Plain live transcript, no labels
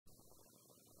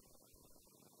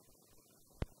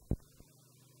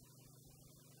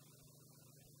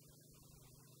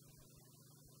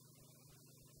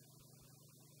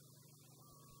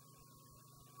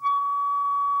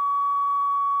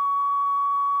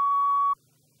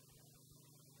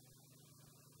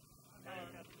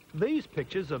These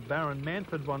pictures of Baron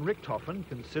Manfred von Richthofen,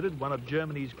 considered one of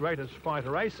Germany's greatest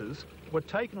fighter aces, were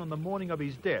taken on the morning of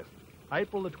his death,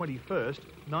 April the 21st,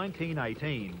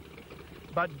 1918.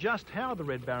 But just how the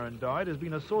Red Baron died has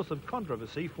been a source of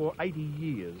controversy for 80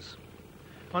 years.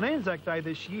 On Anzac Day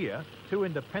this year, two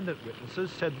independent witnesses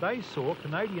said they saw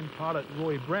Canadian pilot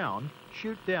Roy Brown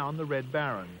shoot down the Red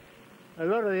Baron. A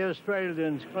lot of the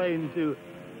Australians claim to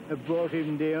have brought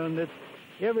him down, that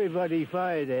everybody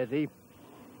fired at him.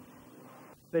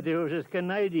 But it was a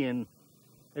Canadian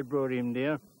that brought him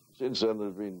down. Since then,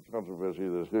 there's been controversy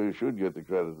as who should get the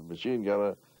credit, the machine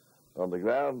gunner on the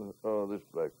ground or this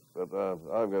bloke. But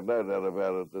I've got no doubt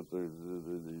about it that the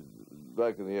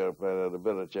bloke in the aeroplane had a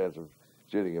better chance of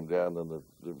shooting him down than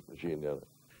the machine gunner.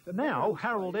 Now,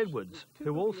 Harold Edwards,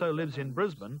 who also lives in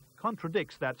Brisbane,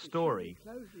 contradicts that story.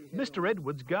 Mr.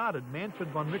 Edwards guarded Manfred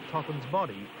von Richthofen's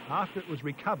body after it was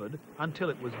recovered until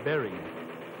it was buried.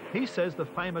 He says the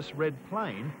famous Red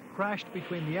Plane crashed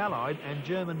between the Allied and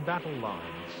German battle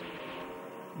lines.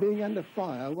 Being under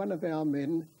fire, one of our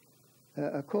men,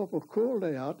 a corporal, crawled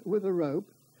out with a rope,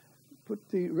 put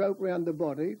the rope round the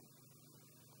body,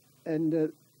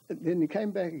 and then he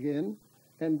came back again,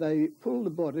 and they pulled the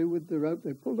body with the rope.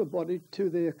 They pulled the body to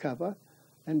their cover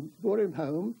and brought him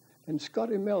home, and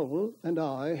Scotty Melville and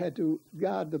I had to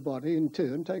guard the body in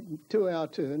turn, take 2-hour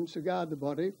turns to guard the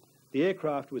body. The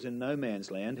aircraft was in no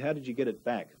man's land. How did you get it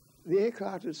back? The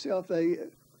aircraft itself, they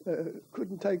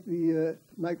couldn't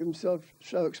make themselves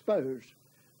so exposed.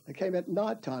 They came at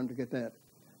night time to get that.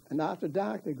 And after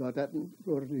dark they got that and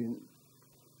brought it in.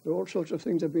 All sorts of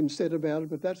things have been said about it,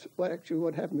 but that's actually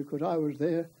what happened, because I was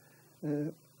there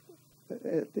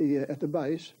at the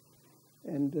base,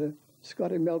 and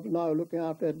Scotty Melville and I were looking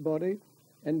after that body,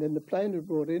 and then the plane was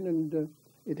brought in, and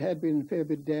it had been a fair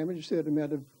bit damaged. A certain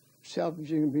amount of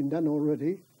salvaging had been done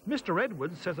already. Mr.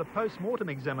 Edwards says a post-mortem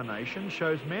examination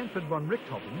shows Manfred von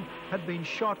Richthofen had been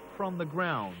shot from the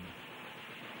ground.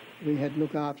 We had to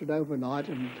look after it overnight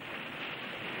and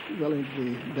well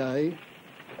into the day,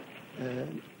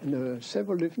 and there were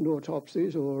several different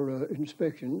autopsies or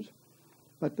inspections,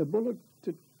 but the bullet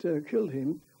that killed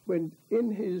him went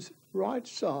in his right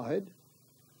side,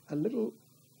 a little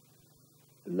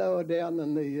lower down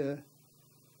than the,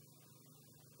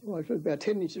 well, it was about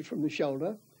 10 inches from the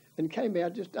shoulder, and came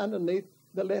out just underneath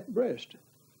the left breast.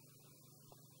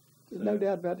 There's no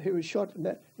doubt about who was shot in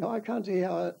that. Now, I can't see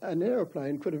how an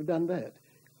aeroplane could have done that.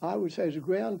 I would say it's the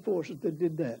ground forces that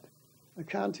did that. I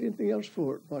can't see anything else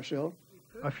for it myself.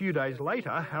 A few days later,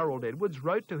 Harold Edwards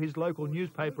wrote to his local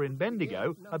newspaper in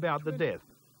Bendigo about the death.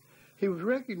 He was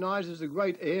recognised as a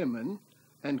great airman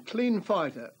and clean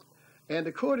fighter, and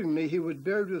accordingly he was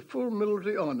buried with full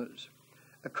military honours.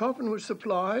 A coffin was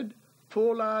supplied,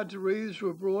 4 large wreaths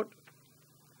were brought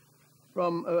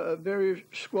from various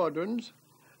squadrons,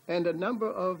 and a number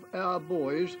of our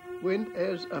boys went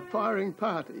as a firing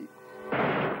party.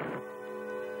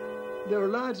 There were a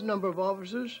large number of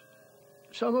officers,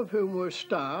 some of whom were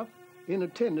staff, in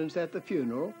attendance at the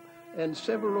funeral, and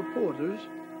several reporters,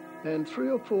 and 3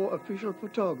 or 4 official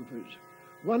photographers,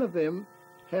 one of them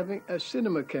having a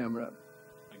cinema camera.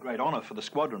 A great honour for the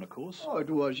squadron, of course. Oh, it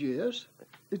was, yes.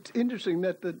 It's interesting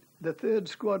that the 3rd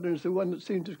Squadron is the one that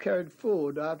seems to have carried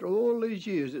forward after all these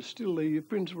years. It's still the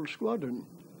principal squadron.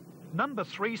 Number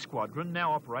 3 Squadron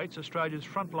now operates Australia's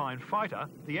frontline fighter,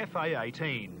 the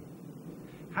FA-18.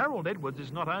 Harold Edwards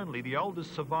is not only the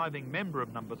oldest surviving member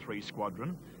of Number 3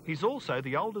 Squadron, he's also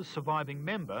the oldest surviving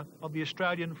member of the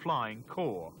Australian Flying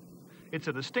Corps. It's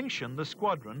a distinction the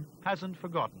squadron hasn't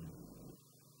forgotten.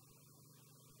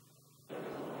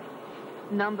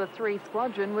 Number 3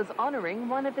 Squadron was honouring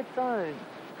one of its own.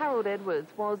 Harold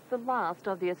Edwards was the last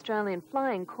of the Australian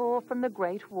Flying Corps from the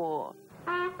Great War.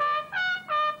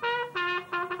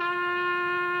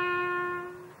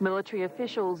 Military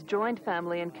officials joined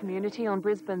family and community on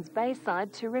Brisbane's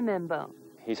Bayside to remember.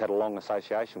 He's had a long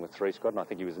association with 3 Squadron. I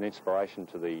think he was an inspiration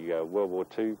to the World War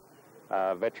II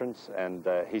veterans, and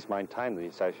he's maintained the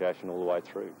association all the way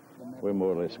through. We're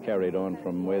more or less carried on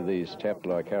from where these chaps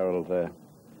like Harold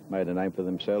made a name for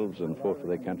themselves and fought for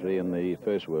their country in the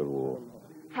First World War.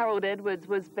 Harold Edwards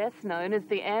was best known as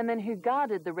the airman who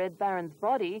guarded the Red Baron's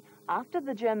body after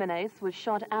the German ace was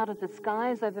shot out of the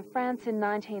skies over France in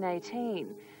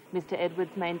 1918. Mr.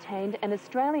 Edwards maintained an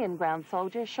Australian ground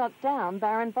soldier shot down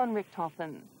Baron von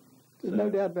Richthofen. There's no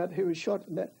doubt about who was shot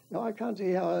in that. Now, I can't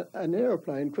see how an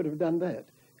aeroplane could have done that.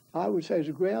 I would say it's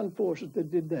the ground forces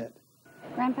that did that.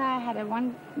 Grandpa had a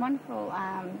wonderful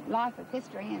life of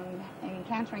history, and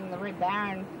encountering the Red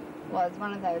Baron was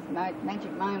one of those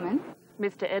magic moments.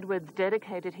 Mr. Edwards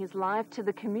dedicated his life to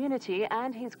the community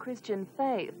and his Christian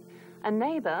faith. A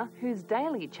neighbour whose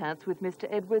daily chats with Mr.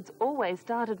 Edwards always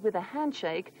started with a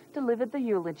handshake delivered the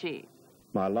eulogy.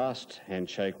 My last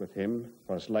handshake with him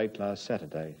was late last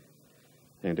Saturday,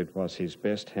 and it was his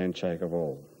best handshake of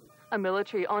all. A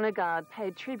military honour guard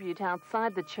paid tribute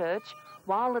outside the church,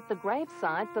 while at the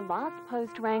gravesite the last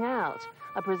post rang out,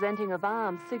 a presenting of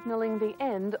arms signalling the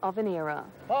end of an era.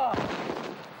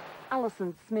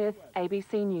 Alison Smith,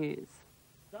 ABC News.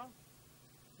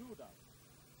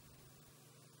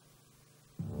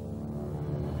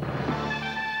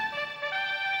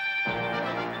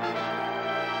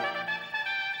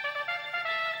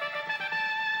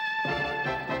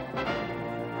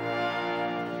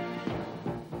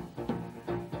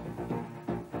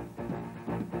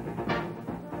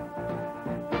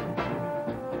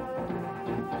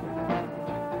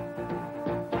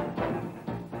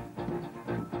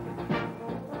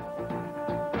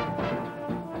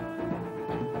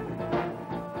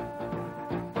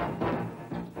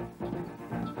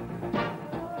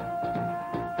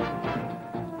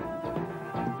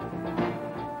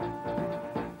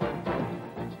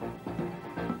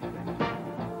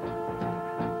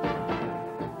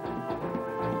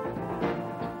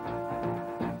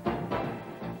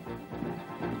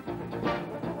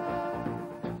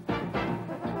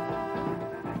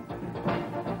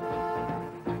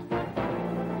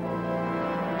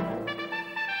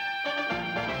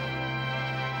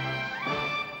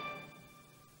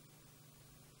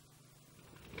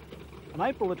 On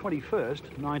April the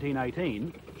 21st,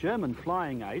 1918, German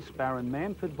flying ace Baron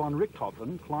Manfred von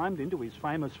Richthofen climbed into his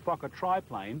famous Fokker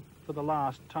triplane for the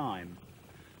last time.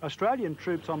 Australian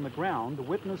troops on the ground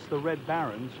witnessed the Red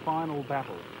Baron's final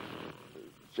battle.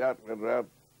 Shout went around,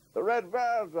 "The Red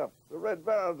Baron's up! The Red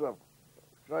Baron's up!"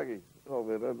 Crikey, oh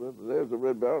man, there's the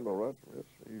Red Baron, all right. Yes,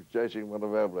 he's chasing one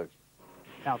of our blacks.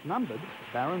 Outnumbered,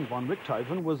 Baron von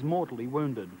Richthofen was mortally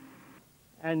wounded.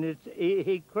 And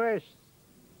he crashed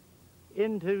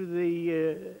into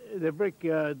the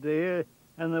brickyard there,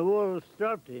 and the wall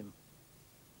stopped him.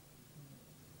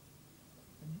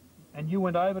 And you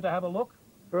went over to have a look?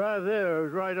 Right there, I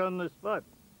was right on the spot.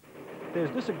 There's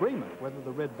disagreement whether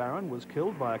the Red Baron was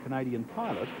killed by a Canadian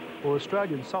pilot or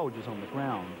Australian soldiers on the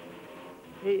ground.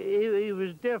 He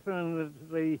was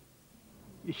definitely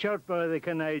shot by the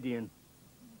Canadian.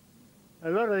 A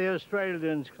lot of the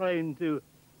Australians claim to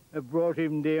have brought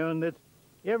him down, that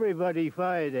everybody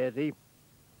fired at him,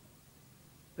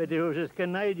 but it was a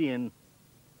Canadian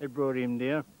that brought him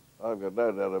down. I've got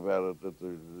no doubt about it that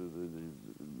the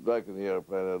bloke in the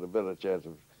aeroplane had a better chance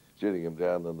of shooting him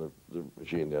down than the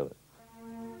machine gunner.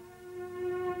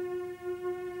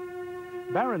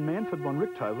 Baron Manfred von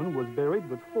Richthofen was buried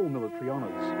with full military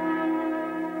honours.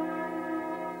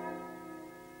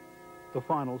 The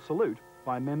final salute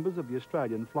by members of the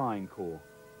Australian Flying Corps.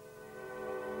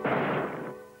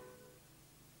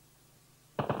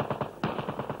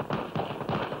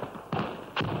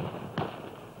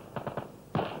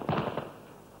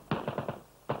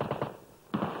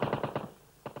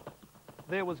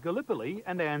 There was Gallipoli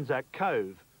and Anzac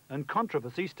Cove, and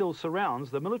controversy still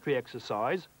surrounds the military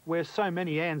exercise where so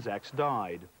many Anzacs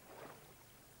died.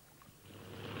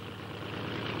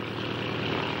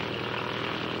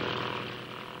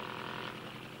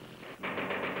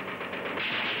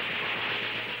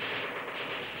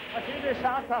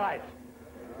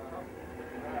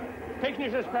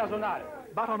 Technisches Personal.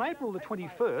 But on April the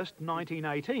 21st,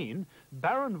 1918,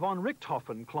 Baron von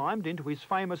Richthofen climbed into his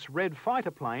famous Red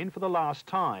fighter plane for the last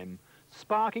time,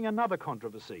 sparking another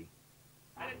controversy.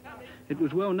 It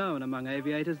was well known among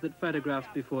aviators that photographs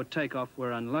before takeoff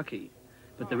were unlucky,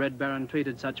 but the Red Baron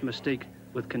treated such mystique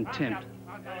with contempt.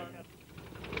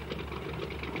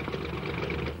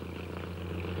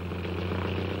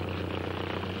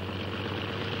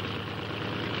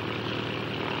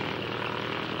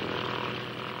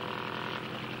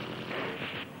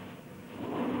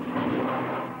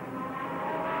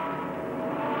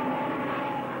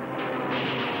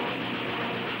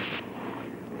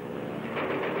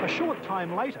 A short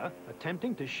time later,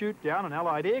 attempting to shoot down an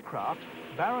Allied aircraft,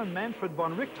 Baron Manfred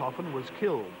von Richthofen was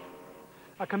killed.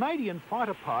 A Canadian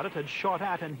fighter pilot had shot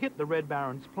at and hit the Red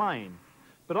Baron's plane,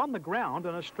 but on the ground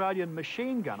an Australian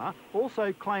machine gunner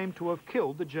also claimed to have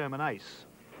killed the German ace.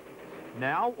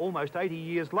 Now, almost 80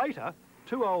 years later,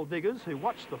 two old diggers who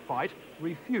watched the fight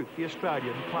refute the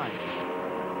Australian claim.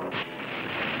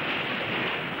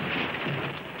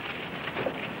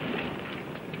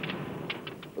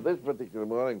 This particular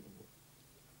morning,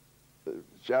 the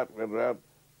shout went around,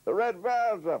 "The Red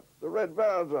Baron's up! The Red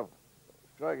Baron's up!"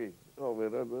 Crikey, oh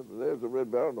man, there's the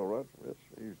Red Baron, all right. Yes,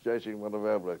 he's chasing one of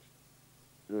our blacks,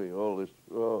 doing all this.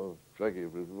 Oh, crikey,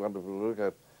 it was wonderful to look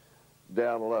at.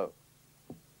 down low.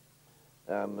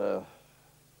 And the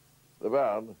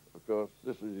Baron, of course,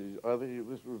 this was I think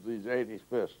this was his 80th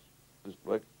best, this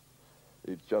bloke.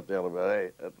 He'd shot down about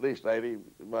at least 80.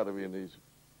 It might have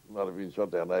been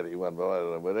shot down 81, but I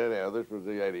don't know. But anyhow, this was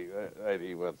the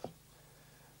 81st.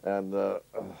 And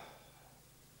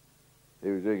he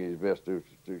was doing his best to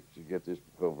get this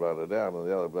poor rider down, and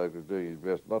the other bloke was doing his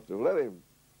best not to let him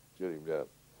shoot him down.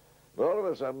 But all of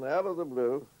a sudden, out of the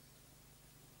blue,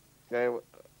 came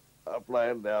a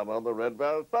plane down on the Red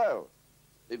Baron's tail.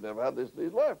 He'd never had this in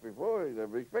his life before. He'd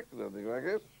never expected anything like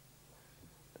this.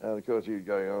 And of course, he was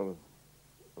going on,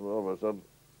 and all of a sudden,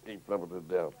 he plummeted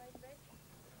down.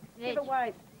 Get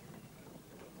away.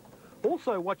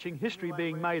 Also watching history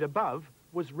being made above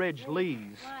was Reg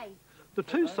Lees. The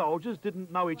two soldiers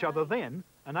didn't know each other then,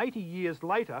 and 80 years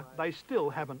later, they still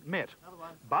haven't met.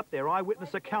 But their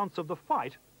eyewitness accounts of the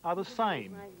fight are the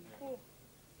same.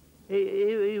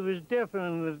 He was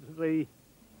definitely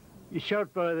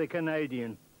shot by the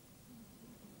Canadian.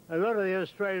 A lot of the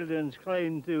Australians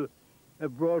claimed to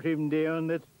have brought him down,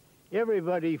 that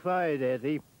everybody fired at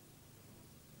him,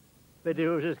 but it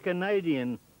was a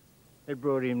Canadian that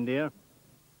brought him down.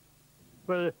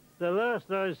 For the last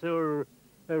I saw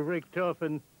of Rick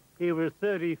Toffin, he was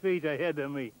 30 feet ahead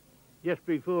of me just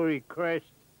before he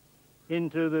crashed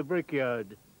into the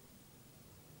brickyard.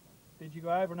 Did you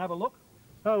go over and have a look?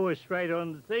 I was straight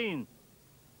on the scene.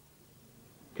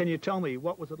 Can you tell me,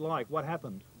 what was it like? What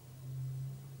happened?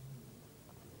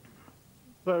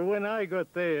 Well, when I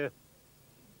got there,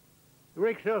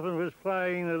 Rick Toffin was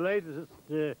flying the latest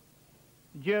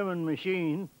German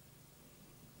machine,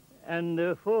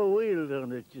 and four-wheeled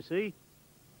on it, you see.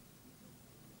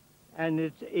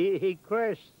 And he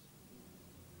crashed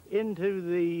into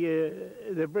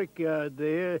the brickyard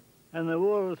there, and the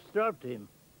wall stopped him.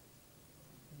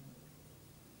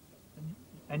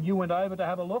 And you went over to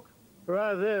have a look?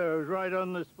 Right there, I was right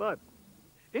on the spot.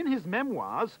 In his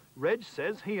memoirs, Reg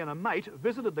says he and a mate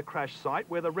visited the crash site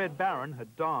where the Red Baron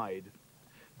had died.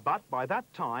 But by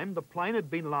that time, the plane had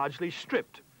been largely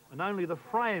stripped, and only the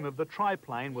frame of the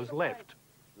triplane was left.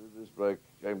 This bloke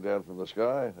came down from the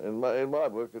sky. In my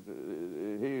book,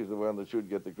 he's the one that should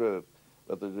get the credit.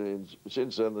 But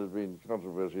since then, there's been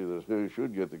controversy as who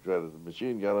should get the credit, the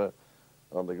machine gunner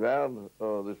on the ground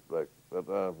or this bloke. But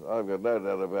I've got no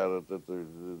doubt about it that the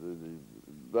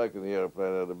bloke in the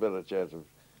aeroplane had a better chance of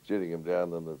shooting him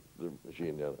down than the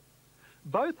machine gunner.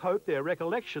 Both hope their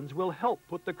recollections will help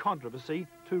put the controversy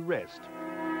to rest.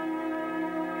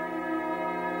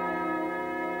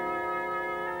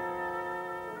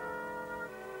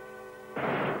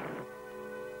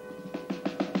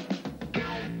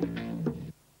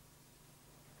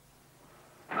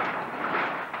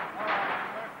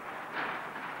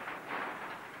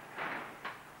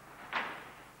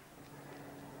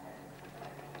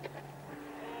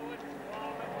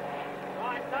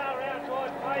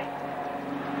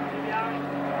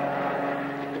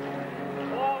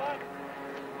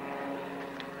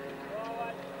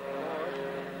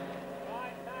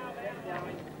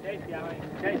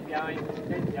 Keep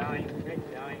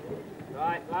going.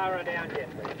 Right, lower her down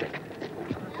gently.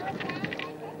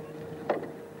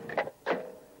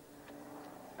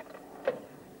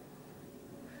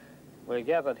 We're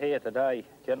gathered here today,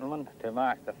 gentlemen, to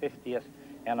mark the 50th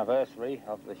anniversary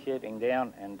of the shooting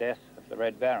down and death of the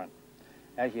Red Baron.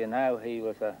 As you know, he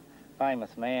was a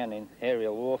famous man in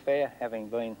aerial warfare, having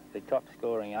been the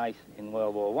top-scoring ace in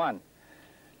World War I.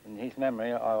 In his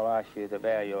memory, I will ask you to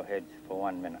bow your heads for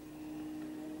 1 minute.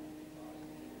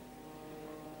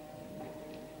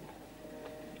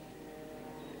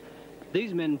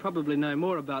 These men probably know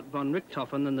more about von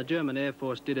Richthofen than the German Air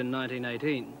Force did in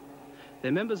 1918.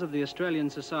 They're members of the Australian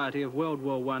Society of World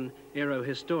War I Aero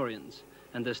Historians,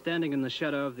 and they're standing in the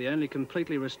shadow of the only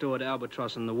completely restored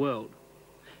albatross in the world.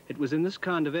 It was in this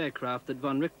kind of aircraft that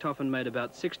von Richthofen made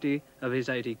about 60 of his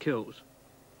 80 kills.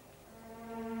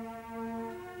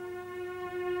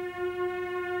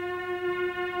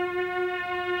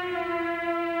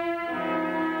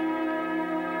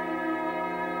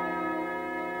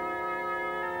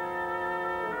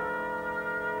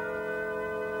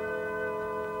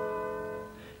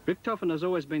 Richthofen has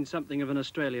always been something of an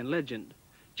Australian legend,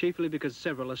 chiefly because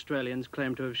several Australians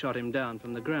claim to have shot him down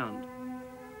from the ground.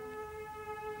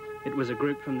 It was a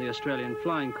group from the Australian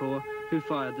Flying Corps who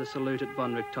fired the salute at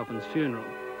von Richthofen's funeral.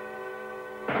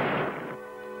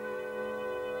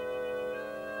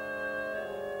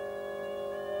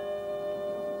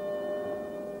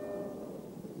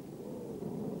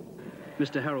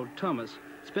 Mr. Harold Thomas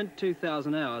spent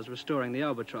 2,000 hours restoring the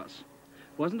albatross.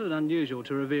 Wasn't it unusual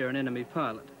to revere an enemy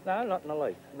pilot? No, not in the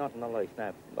least. Not in the least,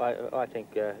 no. I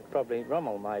think probably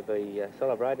Rommel may be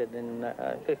celebrated in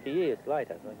 50 years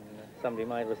later when somebody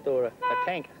may restore a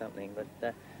tank or something.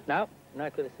 But no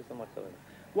criticism whatsoever.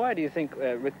 Why do you think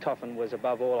Rick Topham was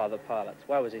above all other pilots?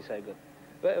 Why was he so good?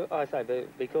 But I say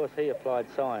because he applied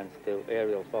science to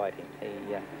aerial fighting.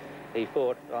 He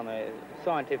fought on a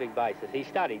scientific basis. He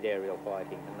studied aerial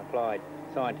fighting and applied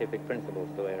scientific principles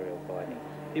to aerial fighting.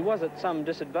 He was at some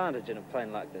disadvantage in a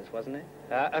plane like this, wasn't he?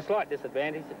 A slight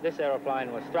disadvantage. This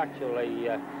aeroplane was structurally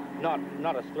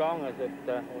not as strong as it,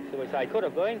 shall we say, could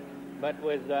have been, but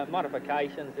with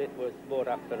modifications it was brought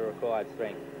up to the required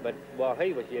strength. But while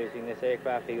he was using this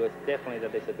aircraft, he was definitely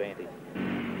the disadvantage.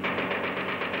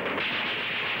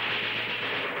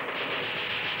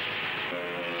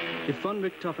 If von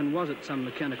Richthofen was at some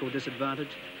mechanical disadvantage,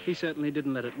 he certainly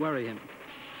didn't let it worry him.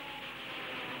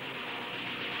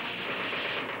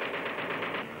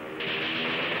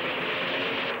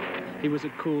 He was a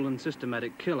cool and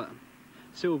systematic killer.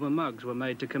 Silver mugs were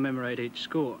made to commemorate each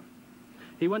score.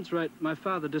 He once wrote, "My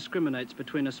father discriminates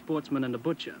between a sportsman and a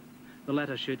butcher. The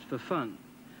latter shoots for fun.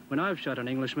 When I've shot an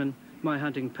Englishman, my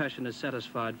hunting passion is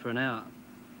satisfied for an hour."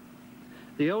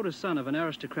 The oldest son of an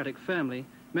aristocratic family,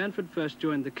 Manfred first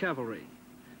joined the cavalry,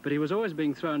 but he was always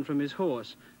being thrown from his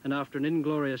horse, and after an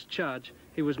inglorious charge,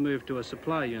 he was moved to a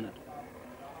supply unit.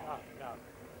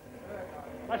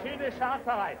 Maschine ist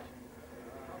startbereit.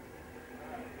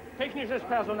 Technisches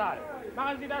Personal.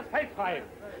 Machen Sie das Feld frei.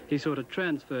 He sought a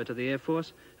transfer to the Air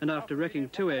Force, and after wrecking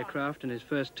 2 aircraft in his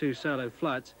first 2 solo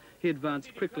flights, he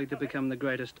advanced quickly to become the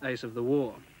greatest ace of the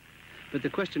war. But the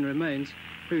question remains,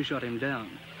 who shot him down?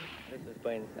 This has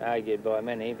been argued by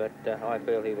many, but I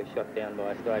feel he was shot down by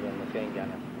a Australian machine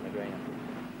gunner in the green.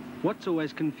 What's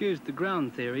always confused the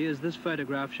ground theory is this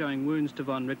photograph showing wounds to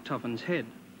von Richthofen's head.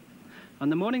 On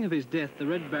the morning of his death, the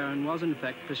Red Baron was in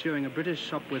fact pursuing a British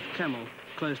Sopwith Camel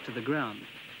close to the ground.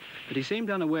 But he seemed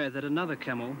unaware that another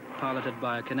Camel, piloted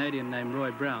by a Canadian named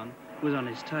Roy Brown, was on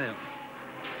his tail.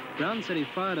 Brown said he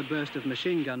fired a burst of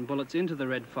machine gun bullets into the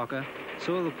Red Fokker,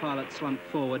 saw the pilot slump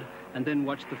forward, and then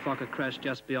watched the Fokker crash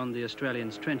just beyond the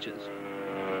Australians' trenches.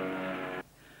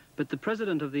 But the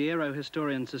president of the Aero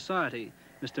Historian Society,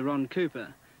 Mr. Ron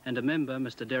Cooper, and a member,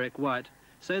 Mr. Derek White,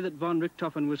 say that von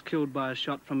Richthofen was killed by a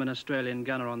shot from an Australian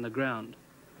gunner on the ground.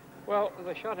 Well,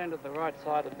 the shot entered the right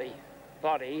side of the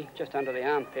body, just under the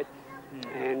armpit,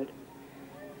 and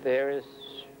there is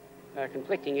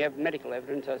conflicting medical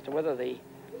evidence as to whether the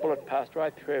bullet passed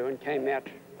right through and came out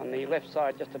on the left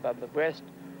side just above the breast,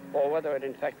 or whether it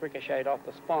in fact ricocheted off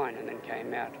the spine and then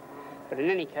came out. But in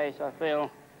any case, I feel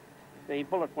the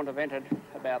bullet would have entered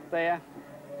about there,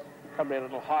 probably a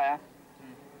little higher,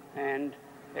 and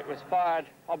it was fired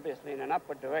obviously in an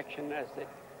upward direction as it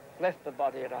left the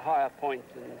body at a higher point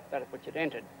than that at which it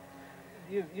entered.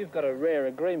 You've got a rare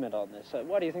agreement on this.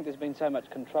 Why do you think there's been so much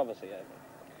controversy over it?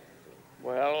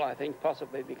 Well, I think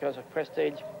possibly because of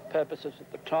prestige purposes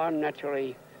at the time.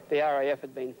 Naturally, the RAF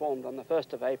had been formed on the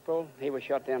 1st of April. He was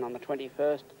shot down on the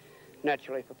 21st.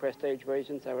 Naturally, for prestige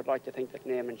reasons, they would like to think that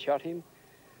an airman shot him.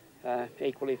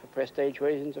 Equally, for prestige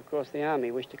reasons, of course, the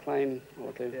Army wished to claim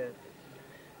or to...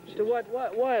 Yeah. So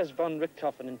why has von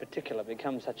Richthofen in particular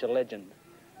become such a legend?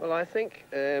 Well, I think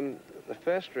the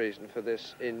first reason for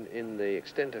this in the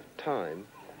extent of time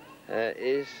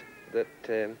is that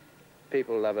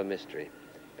people love a mystery.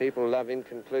 People love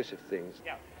inconclusive things.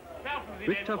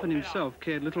 Richthofen himself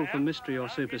cared little for mystery or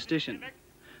superstition.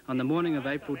 On the morning of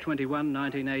April 21,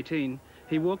 1918,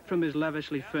 he walked from his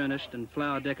lavishly furnished and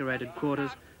flower-decorated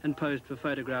quarters and posed for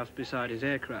photographs beside his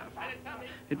aircraft.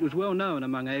 It was well known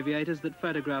among aviators that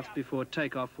photographs before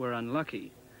takeoff were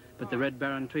unlucky, but the Red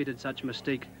Baron treated such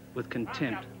mystique with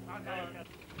contempt.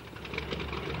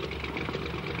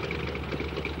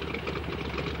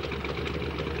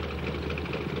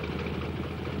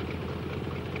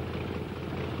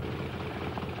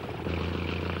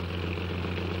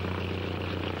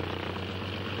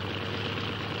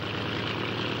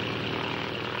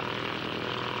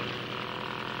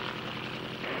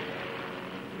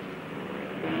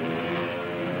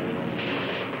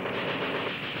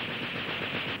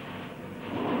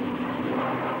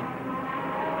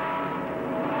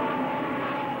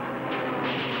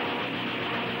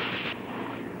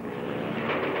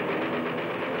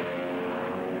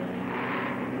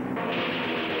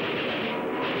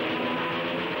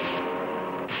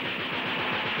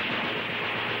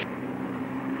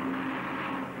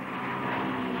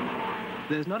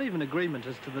 There's not even agreement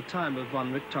as to the time of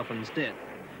von Richthofen's death.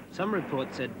 Some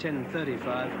reports said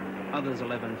 10:35, others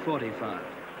 11:45.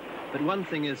 But one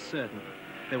thing is certain,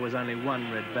 there was only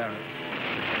one Red Baron.